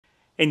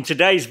In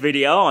today's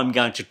video, I'm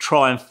going to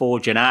try and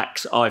forge an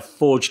axe. I've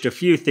forged a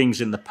few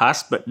things in the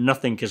past, but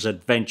nothing as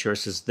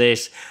adventurous as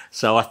this,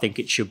 so I think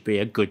it should be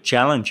a good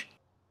challenge.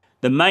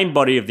 The main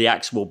body of the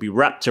axe will be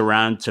wrapped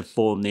around to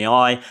form the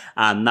eye,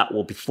 and that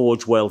will be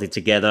forge welded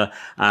together,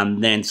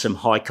 and then some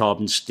high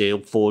carbon steel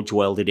forge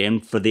welded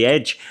in for the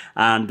edge.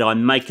 And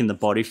I'm making the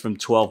body from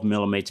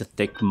 12mm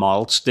thick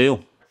mild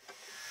steel.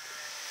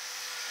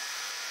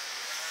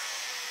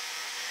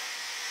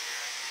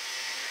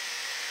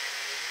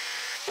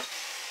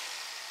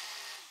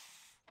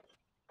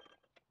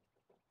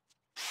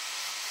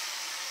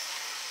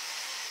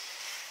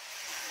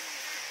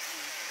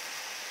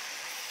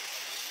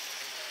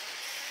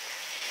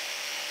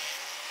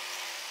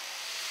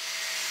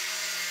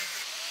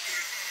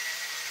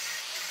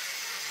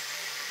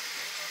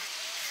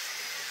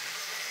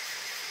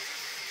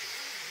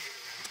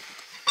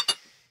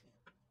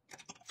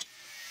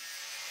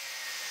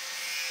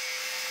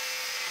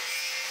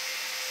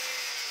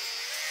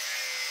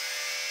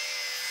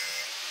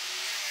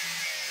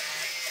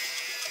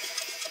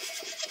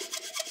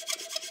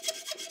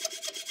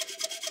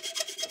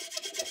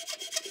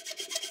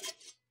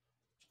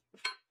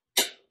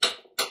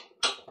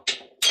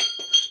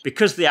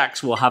 Because the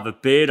axe will have a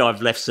beard,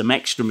 I've left some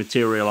extra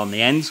material on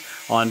the ends.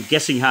 I'm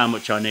guessing how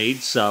much I need,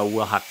 so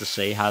we'll have to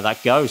see how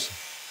that goes.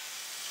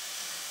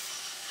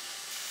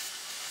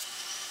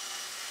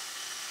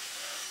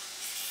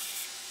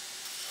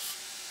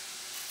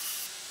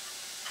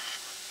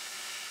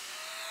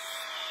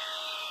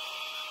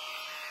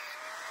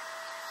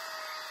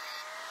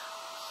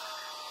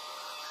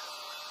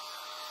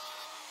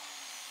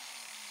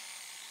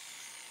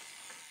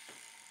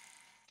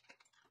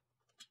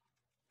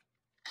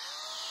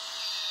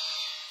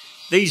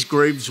 These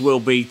grooves will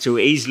be to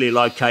easily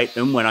locate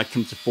them when I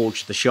come to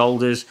forge the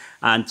shoulders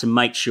and to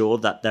make sure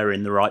that they're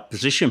in the right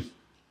position.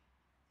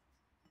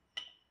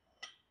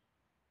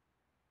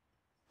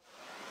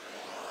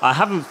 I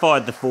haven't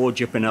fired the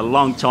forge up in a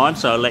long time,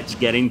 so let's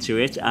get into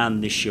it,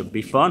 and this should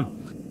be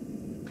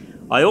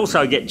fun. I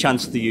also get a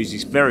chance to use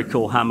this very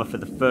cool hammer for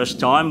the first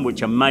time,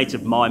 which a mate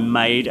of mine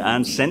made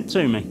and sent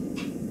to me.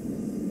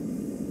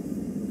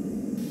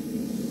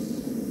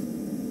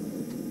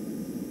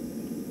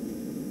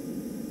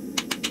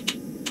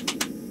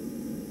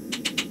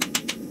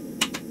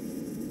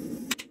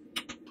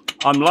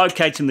 I'm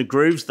locating the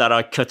grooves that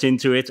I cut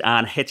into it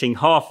and hitting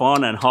half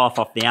on and half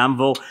off the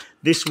anvil.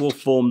 This will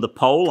form the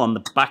pole on the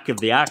back of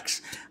the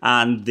axe,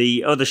 and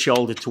the other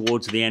shoulder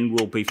towards the end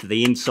will be for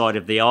the inside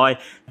of the eye.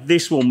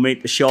 This will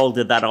meet the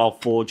shoulder that I'll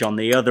forge on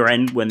the other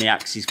end when the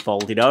axe is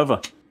folded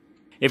over.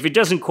 If it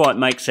doesn't quite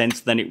make sense,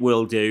 then it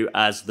will do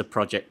as the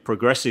project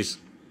progresses.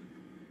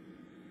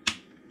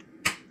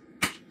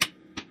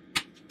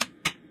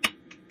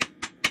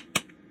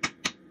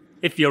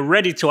 If you're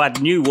ready to add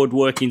new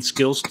woodworking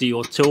skills to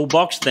your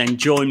toolbox, then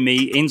join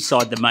me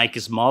inside the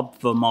Makers Mob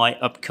for my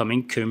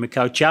upcoming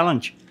Kumiko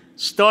challenge.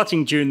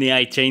 Starting June the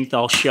 18th,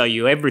 I'll show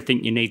you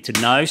everything you need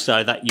to know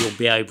so that you'll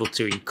be able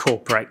to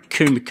incorporate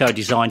Kumiko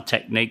design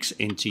techniques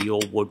into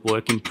your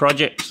woodworking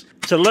projects.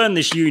 To learn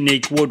this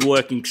unique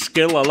woodworking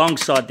skill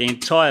alongside the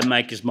entire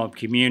Makers Mob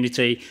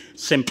community,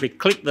 simply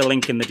click the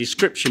link in the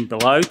description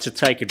below to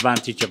take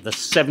advantage of the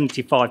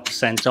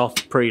 75%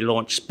 off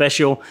pre-launch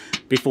special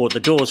before the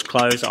doors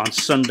close on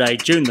Sunday,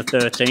 June the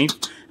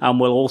 13th, and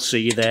we'll all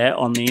see you there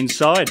on the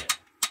inside.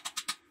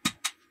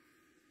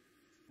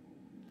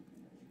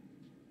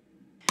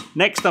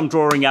 Next, I'm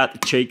drawing out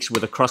the cheeks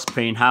with a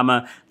cross-peen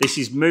hammer. This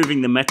is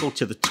moving the metal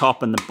to the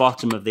top and the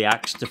bottom of the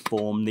axe to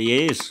form the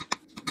ears.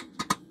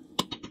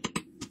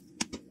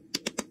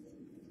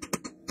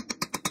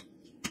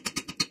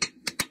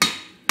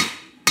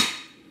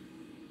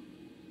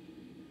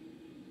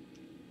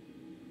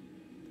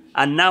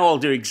 And now I'll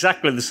do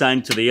exactly the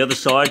same to the other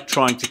side,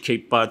 trying to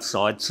keep both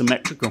sides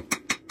symmetrical.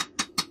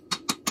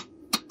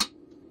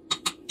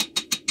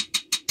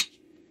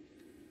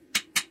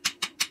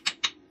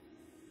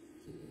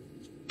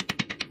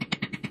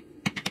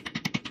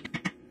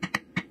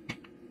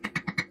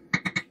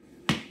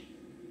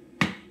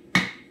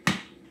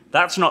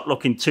 That's not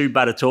looking too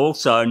bad at all,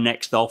 so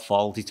next I'll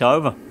fold it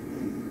over.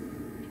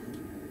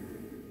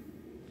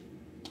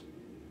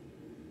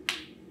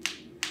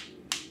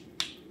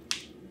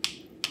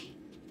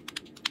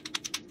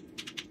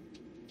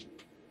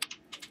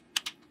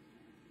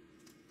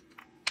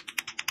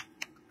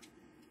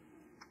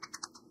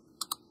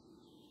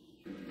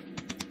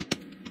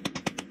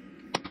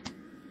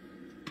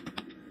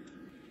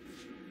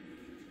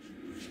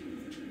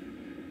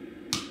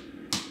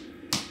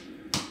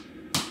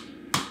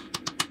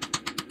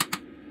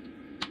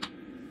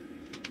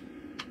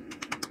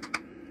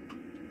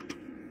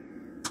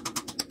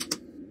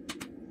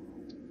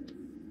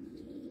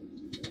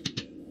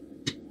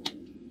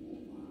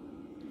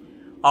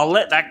 I'll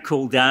let that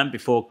cool down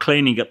before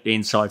cleaning up the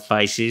inside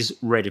faces,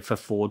 ready for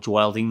forge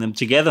welding them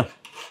together.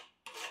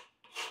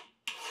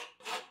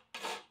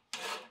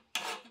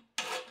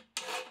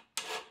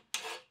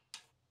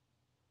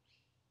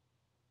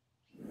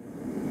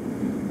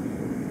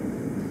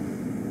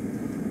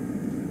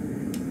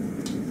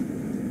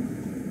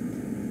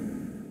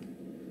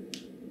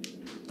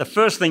 The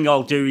first thing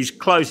I'll do is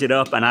close it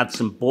up and add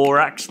some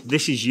borax.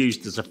 This is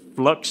used as a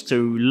flux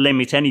to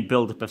limit any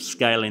buildup of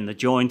scale in the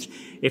joint.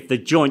 If the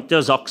joint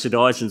does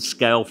oxidize and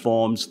scale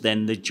forms,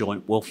 then the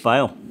joint will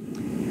fail.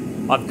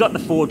 I've got the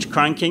forge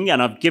cranking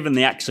and I've given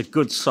the axe a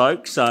good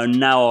soak, so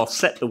now I'll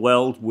set the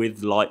weld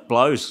with light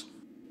blows.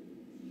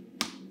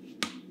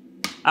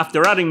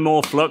 After adding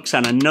more flux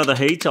and another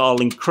heat,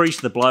 I'll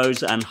increase the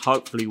blows and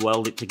hopefully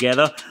weld it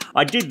together.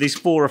 I did this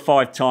 4 or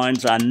 5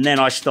 times and then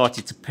I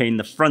started to pin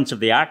the front of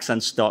the axe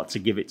and start to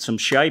give it some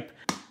shape.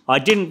 I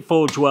didn't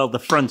forge weld the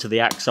front of the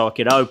axe so I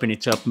could open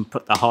it up and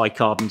put the high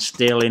carbon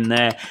steel in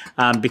there,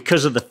 and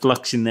because of the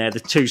flux in there, the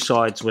two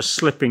sides were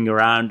slipping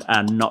around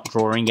and not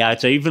drawing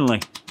out evenly.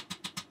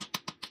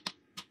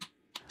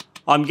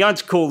 I'm going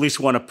to call this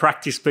one a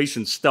practice piece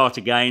and start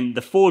again.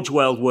 The forge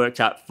weld worked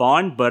out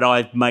fine, but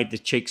I've made the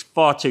cheeks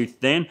far too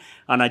thin,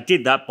 and I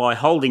did that by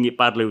holding it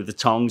badly with the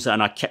tongs,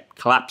 and I kept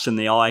collapsing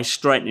the eye,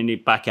 straightening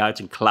it back out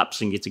and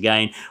collapsing it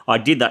again. I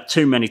did that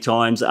too many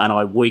times and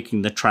I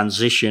weakened the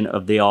transition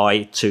of the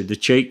eye to the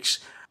cheeks.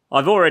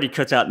 I've already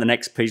cut out the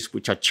next piece,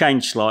 which I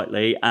changed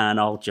slightly, and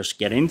I'll just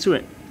get into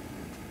it.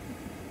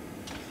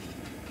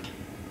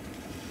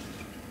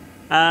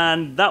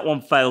 And that one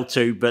failed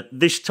too, but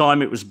this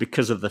time it was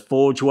because of the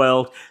forge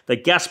weld. The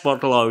gas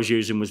bottle I was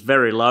using was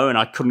very low and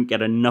I couldn't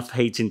get enough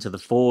heat into the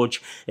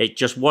forge. It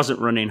just wasn't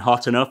running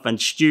hot enough,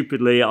 and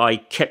stupidly I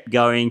kept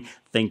going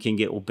thinking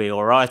it will be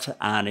alright,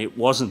 and it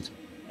wasn't.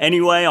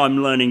 Anyway,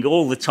 I'm learning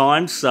all the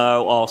time,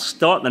 so I'll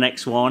start the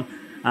next one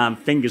and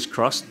fingers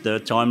crossed,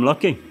 third time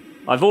lucky.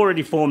 I've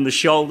already formed the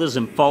shoulders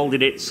and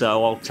folded it,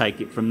 so I'll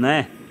take it from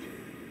there.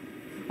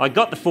 I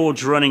got the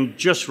forge running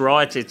just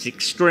right. It's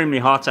extremely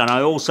hot, and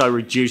I also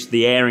reduced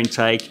the air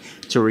intake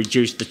to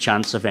reduce the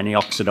chance of any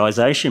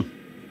oxidization.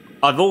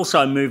 I've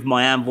also moved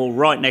my anvil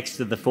right next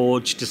to the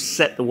forge to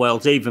set the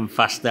weld even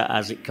faster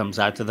as it comes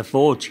out of the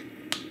forge.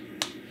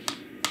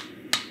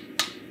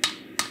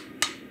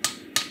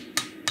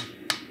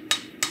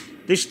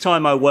 This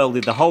time I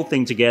welded the whole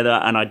thing together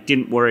and I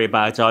didn't worry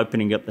about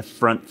opening up the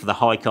front for the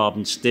high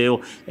carbon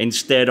steel.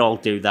 Instead, I'll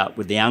do that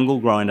with the angle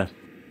grinder.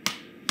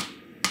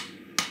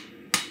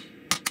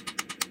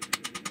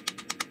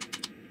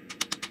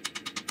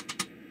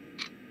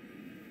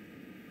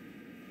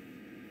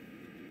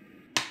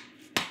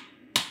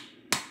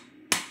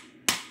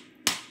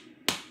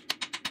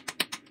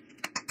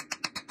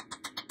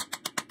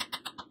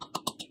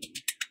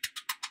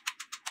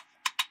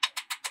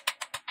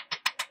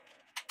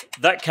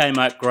 That came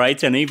out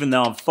great, and even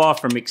though I'm far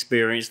from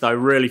experienced, I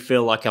really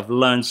feel like I've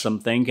learned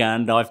something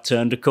and I've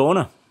turned a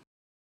corner.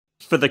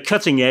 For the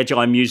cutting edge,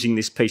 I'm using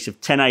this piece of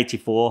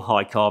 1084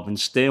 high carbon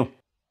steel.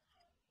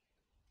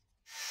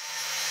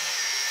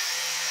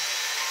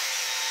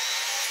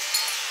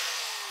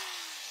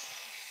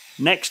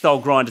 Next, I'll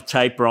grind a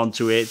taper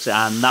onto it,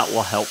 and that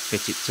will help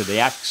fit it to the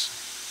axe.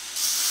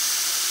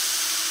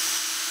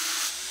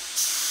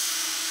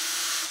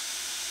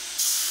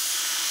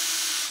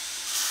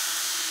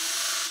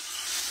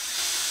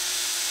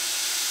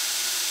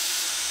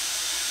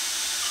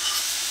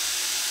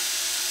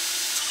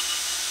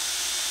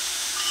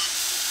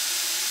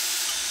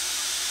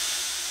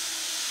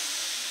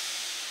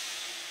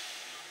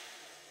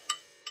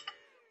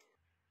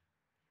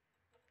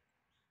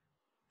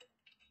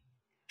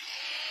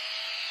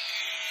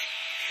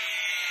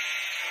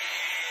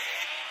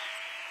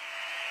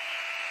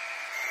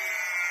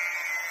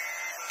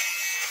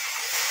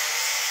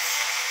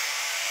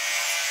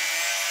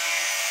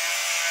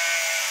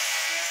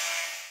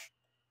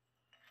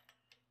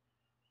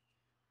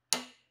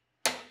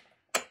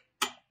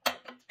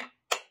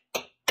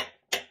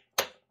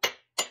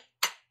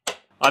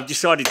 I've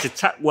decided to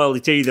tack weld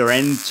at either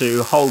end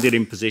to hold it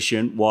in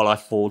position while I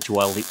forge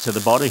weld it to the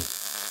body.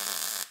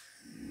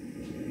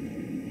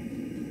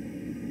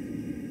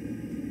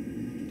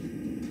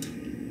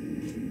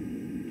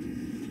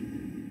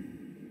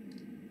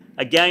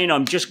 Again,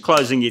 I'm just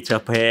closing it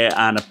up here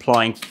and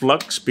applying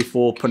flux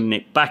before putting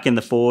it back in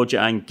the forge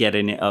and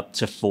getting it up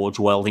to forge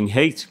welding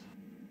heat.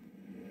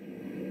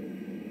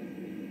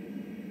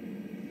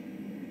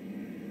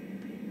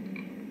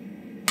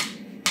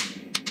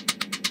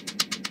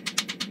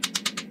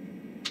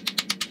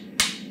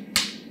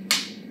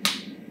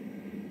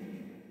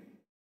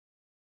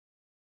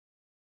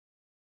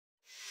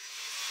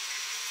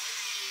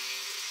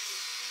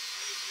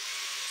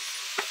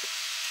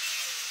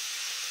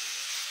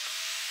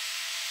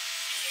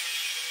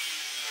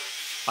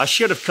 I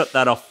should have cut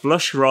that off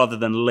flush rather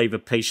than leave a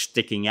piece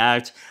sticking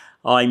out.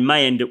 I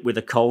may end up with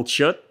a cold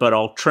shut, but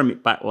I'll trim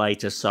it back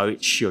later, so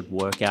it should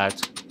work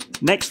out.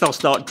 Next, I'll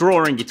start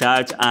drawing it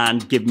out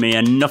and give me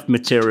enough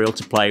material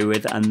to play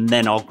with, and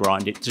then I'll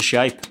grind it to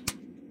shape.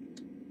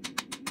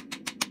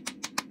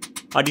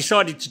 I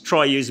decided to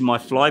try using my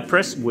fly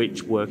press,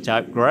 which worked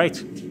out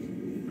great.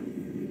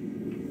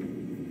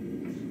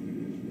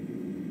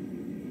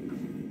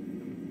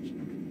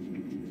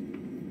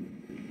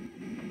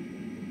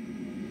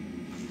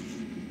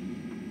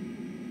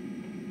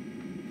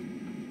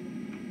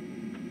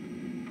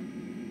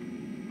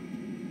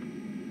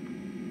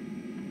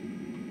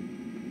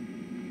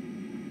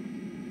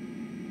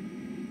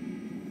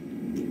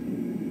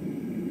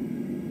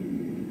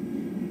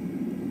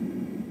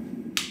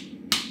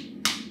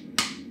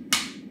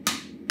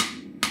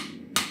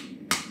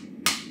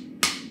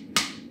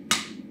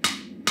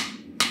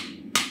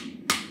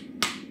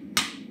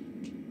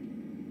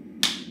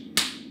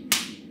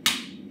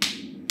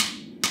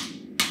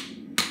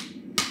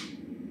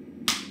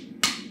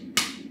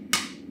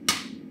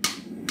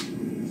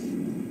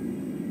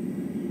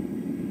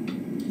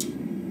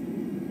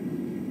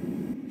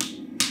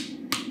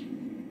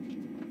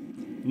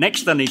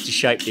 Next I need to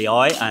shape the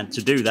eye, and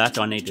to do that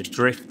I need a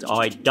drift.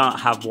 I don't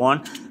have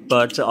one,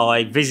 but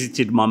I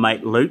visited my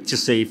mate Luke to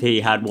see if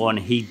he had one.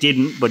 He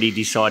didn't, but he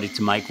decided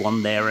to make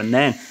one there and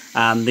then,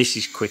 and this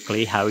is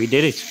quickly how he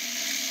did it.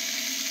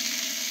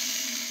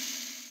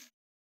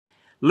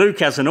 Luke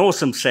has an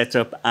awesome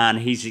setup and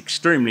he's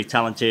extremely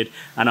talented,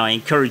 and I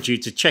encourage you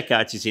to check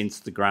out his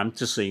Instagram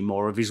to see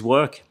more of his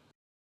work.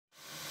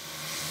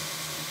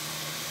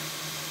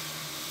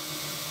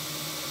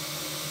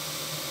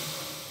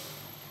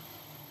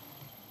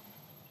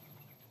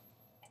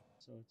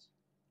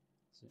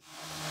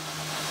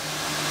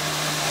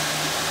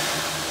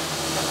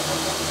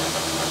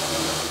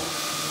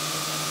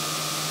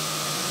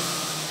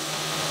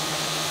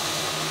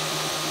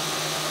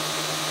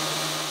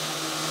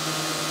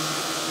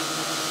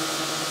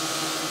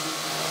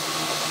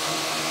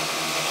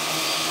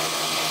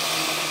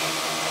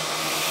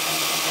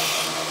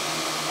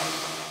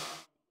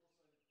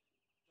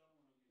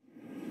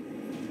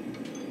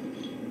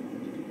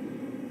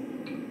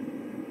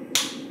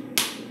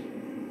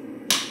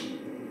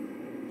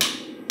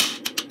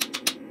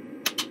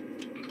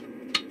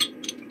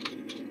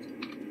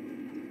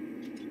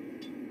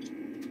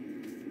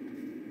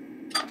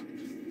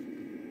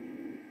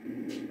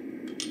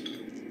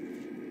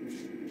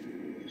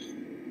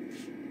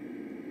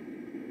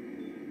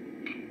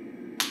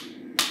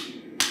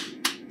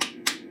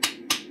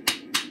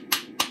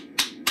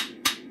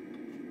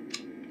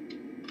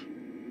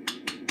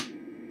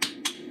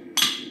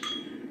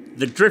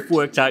 The drift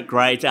worked out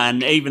great,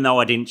 and even though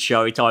I didn't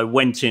show it, I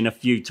went in a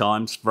few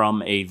times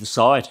from either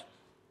side.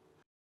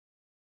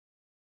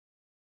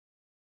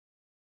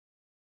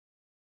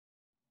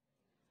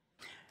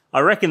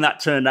 I reckon that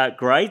turned out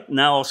great.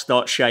 Now I'll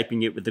start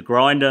shaping it with the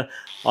grinder.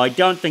 I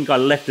don't think I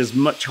left as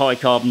much high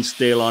carbon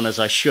steel on as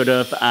I should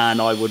have, and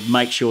I would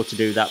make sure to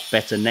do that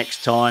better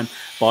next time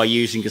by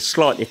using a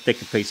slightly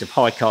thicker piece of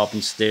high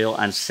carbon steel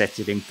and set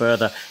it in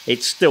further.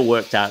 It still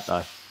worked out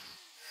though.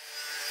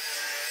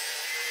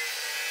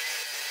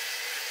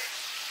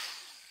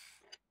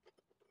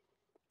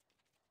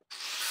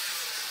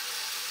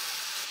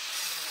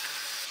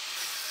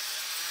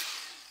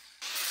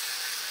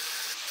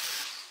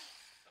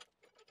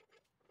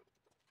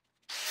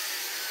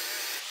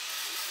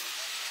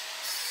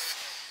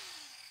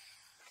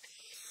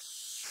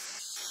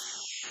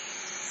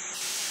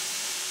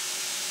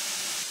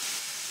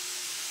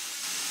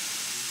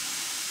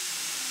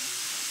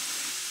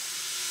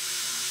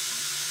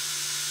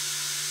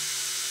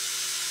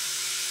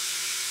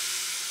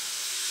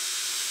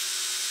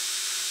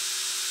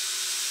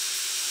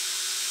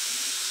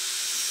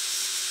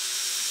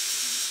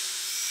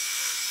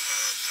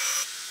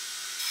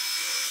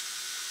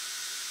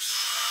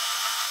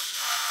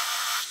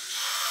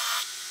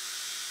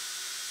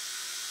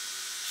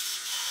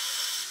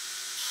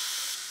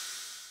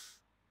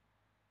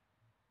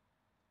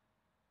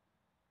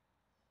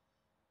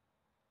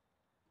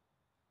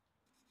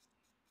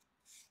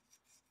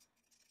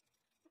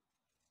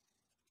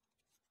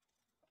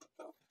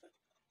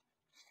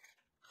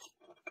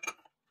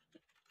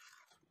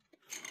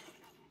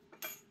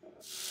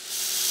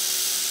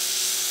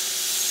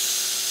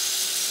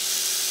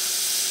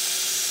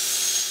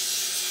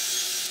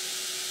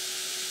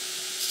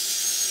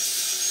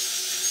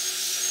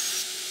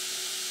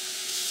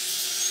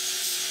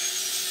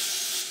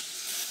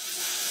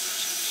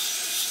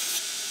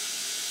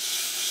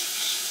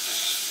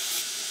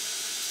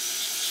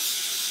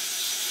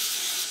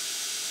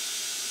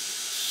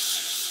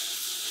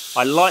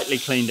 I lightly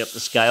cleaned up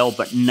the scale,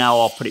 but now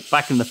I'll put it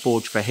back in the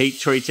forge for heat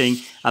treating,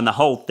 and the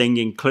whole thing,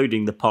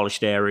 including the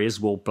polished areas,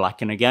 will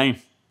blacken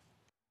again.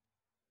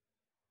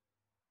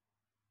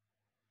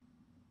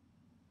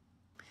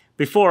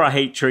 Before I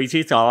heat treat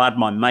it, I'll add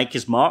my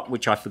maker's mark,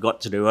 which I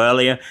forgot to do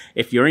earlier.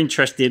 If you're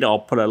interested, I'll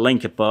put a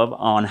link above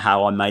on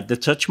how I made the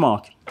touch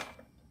mark.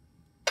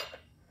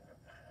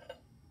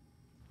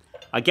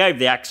 I gave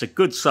the axe a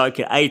good soak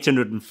at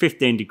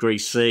 815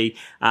 degrees C,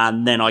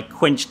 and then I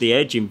quenched the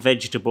edge in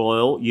vegetable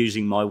oil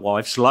using my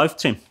wife's loaf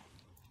tin.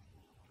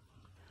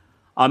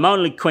 I'm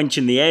only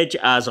quenching the edge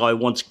as I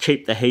want to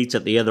keep the heat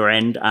at the other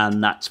end,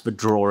 and that's for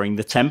drawing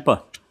the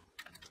temper.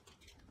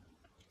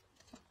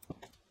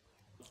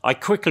 I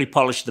quickly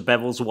polished the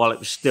bevels while it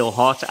was still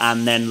hot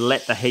and then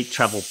let the heat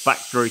travel back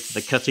through to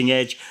the cutting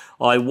edge.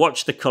 I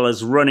watched the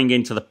colours running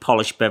into the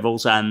polished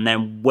bevels, and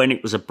then when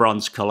it was a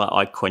bronze colour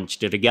I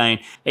quenched it again.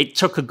 It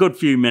took a good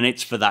few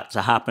minutes for that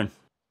to happen.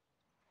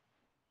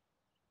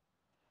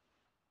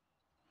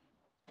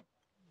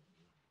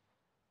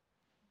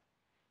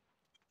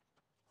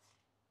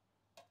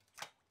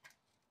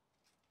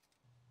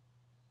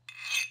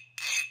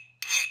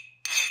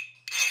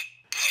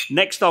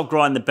 Next I'll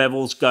grind the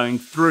bevels, going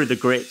through the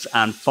grits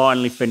and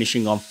finally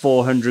finishing on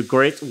 400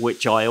 grit,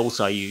 which I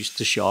also used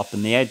to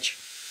sharpen the edge.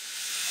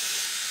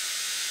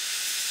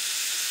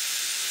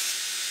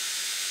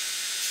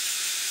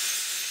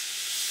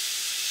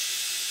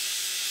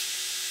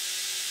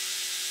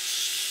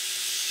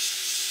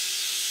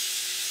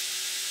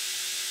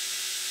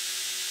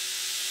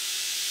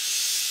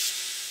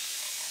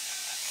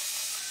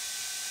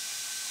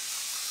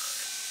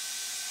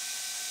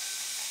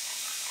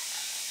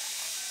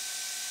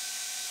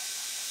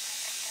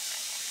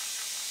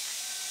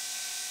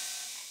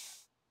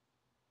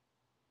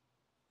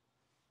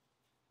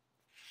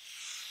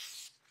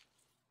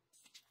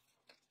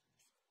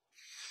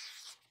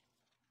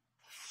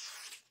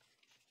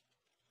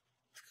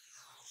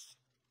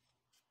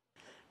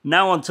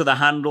 Now onto the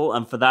handle,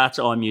 and for that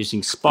I'm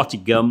using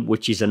spotted gum,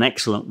 which is an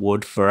excellent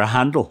wood for a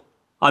handle.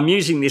 I'm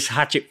using this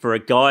hatchet for a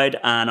guide,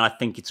 and I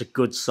think it's a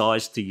good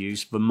size to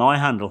use for my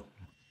handle.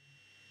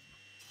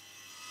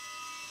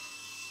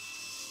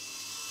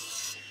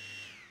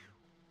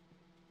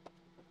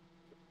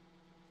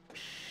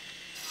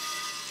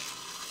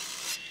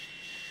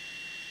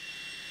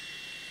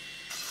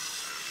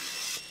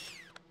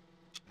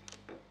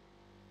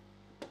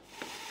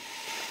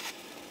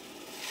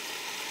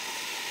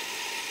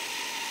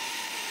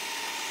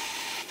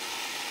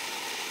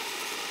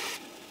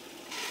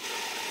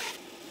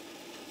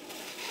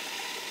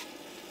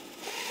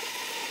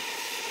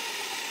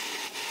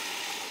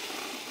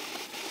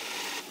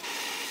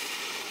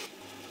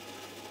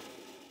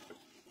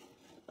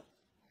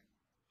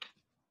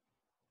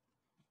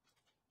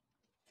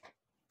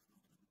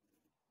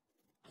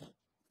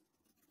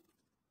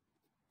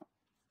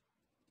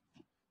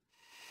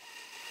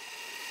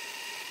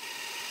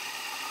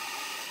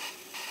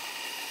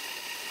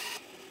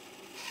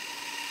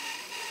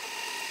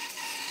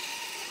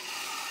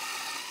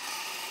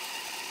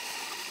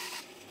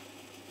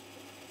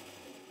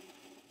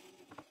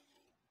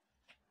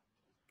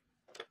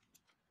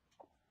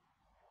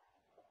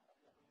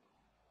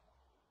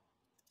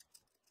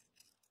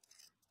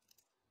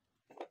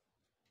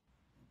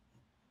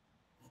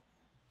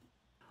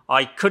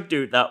 I could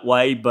do it that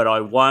way, but I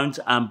won't.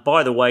 And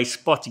by the way,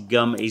 spotted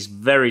gum is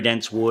very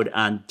dense wood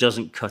and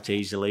doesn't cut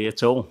easily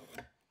at all.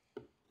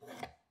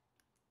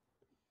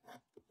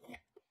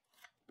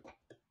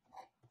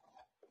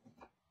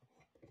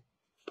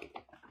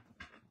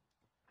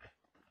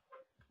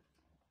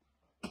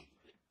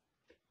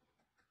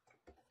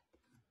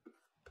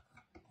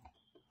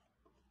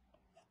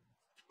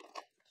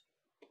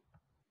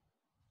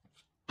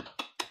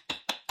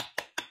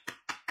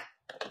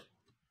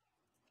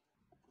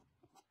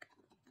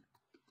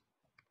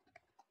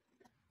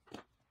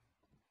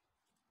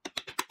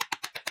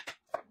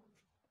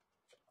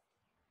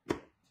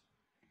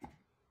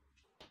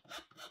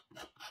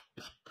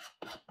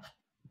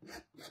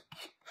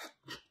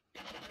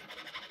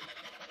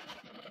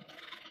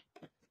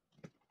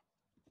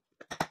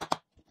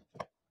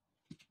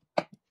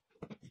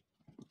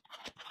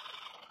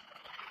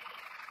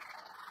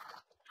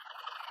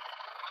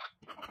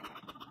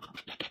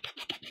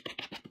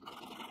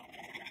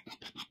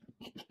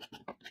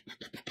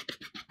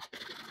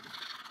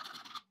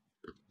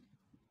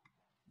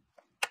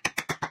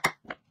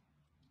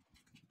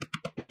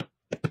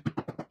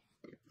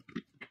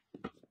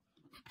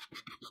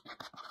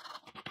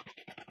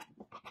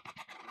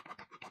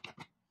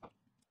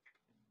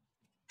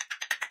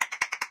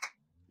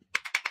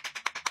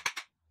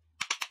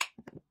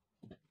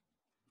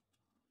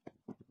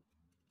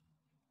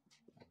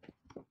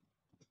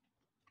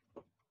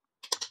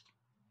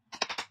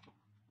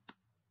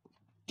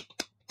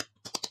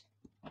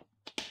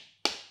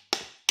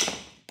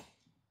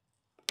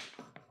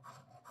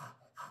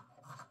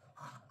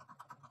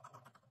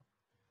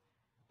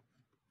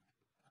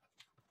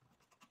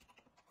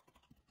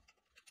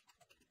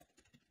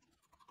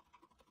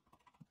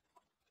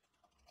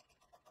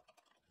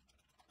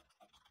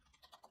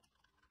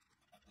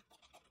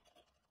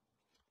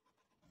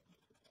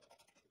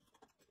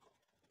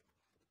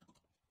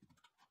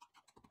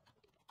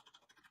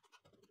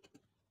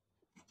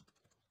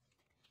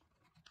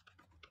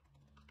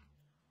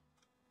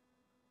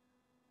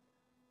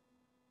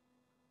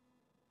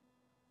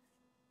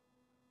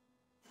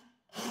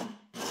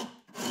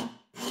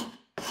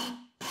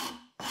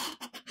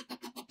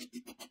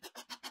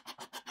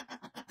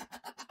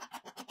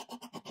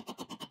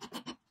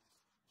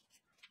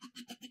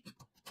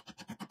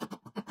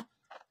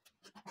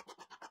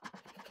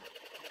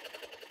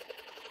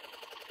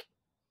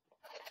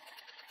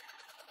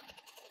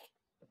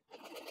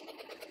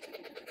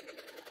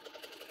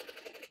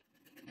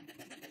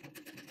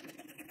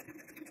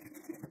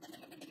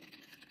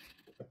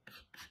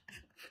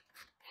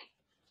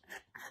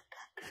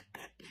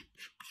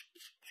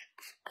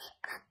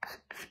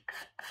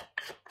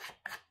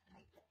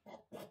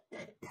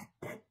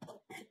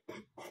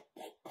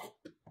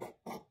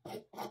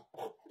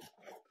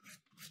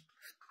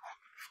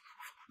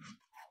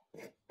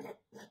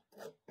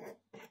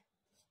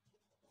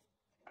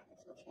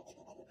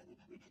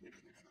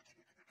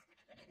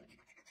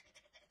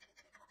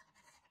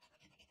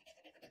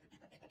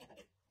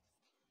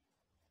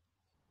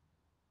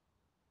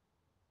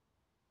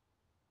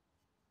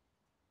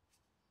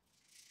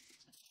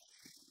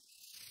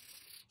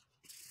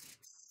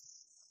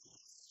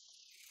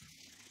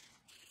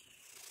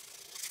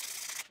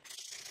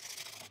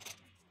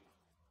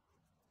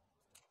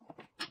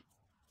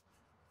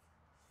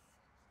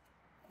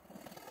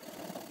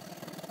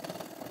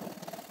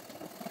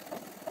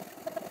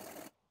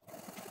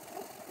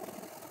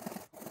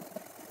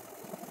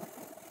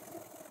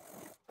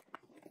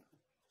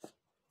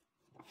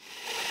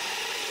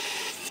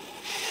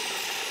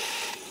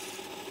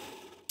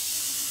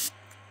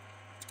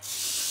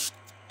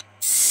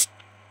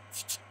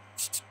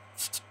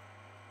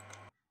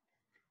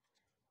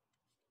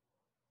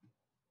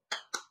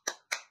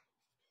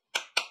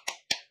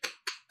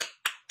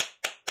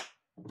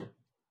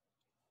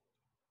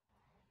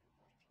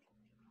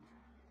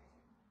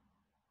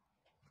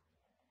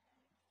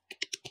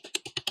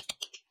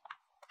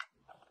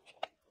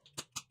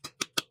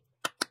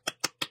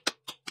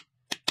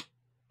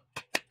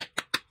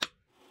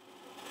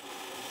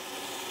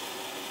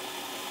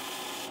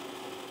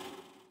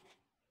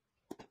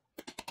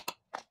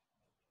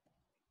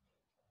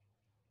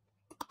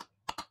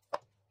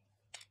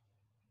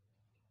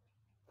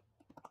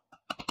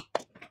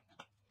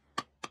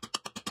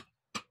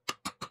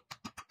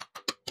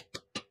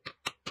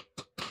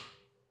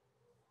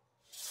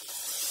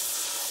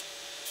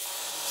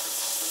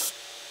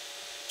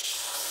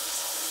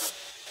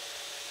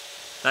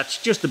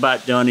 That's just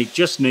about done. It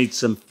just needs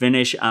some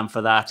finish, and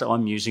for that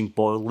I'm using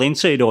boiled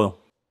linseed oil.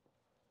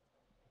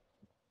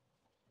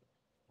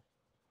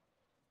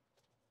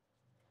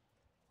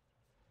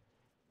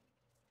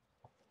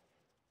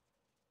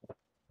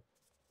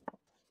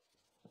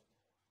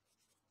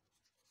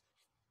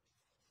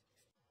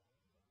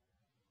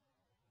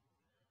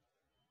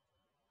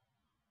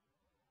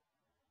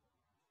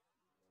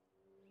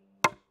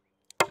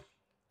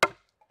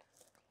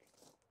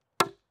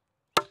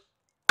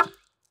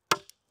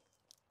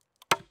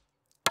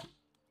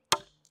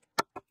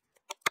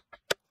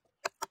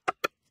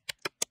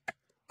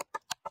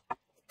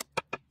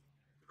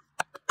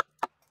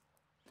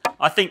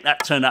 I think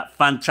that turned out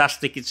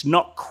fantastic. It's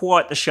not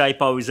quite the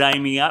shape I was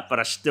aiming at, but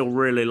I still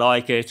really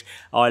like it.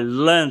 I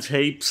learned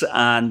heaps,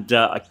 and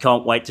I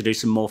can't wait to do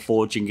some more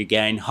forging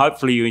again.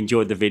 Hopefully you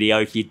enjoyed the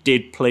video. If you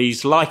did,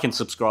 please like and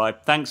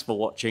subscribe. Thanks for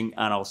watching,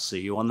 and I'll see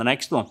you on the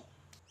next one.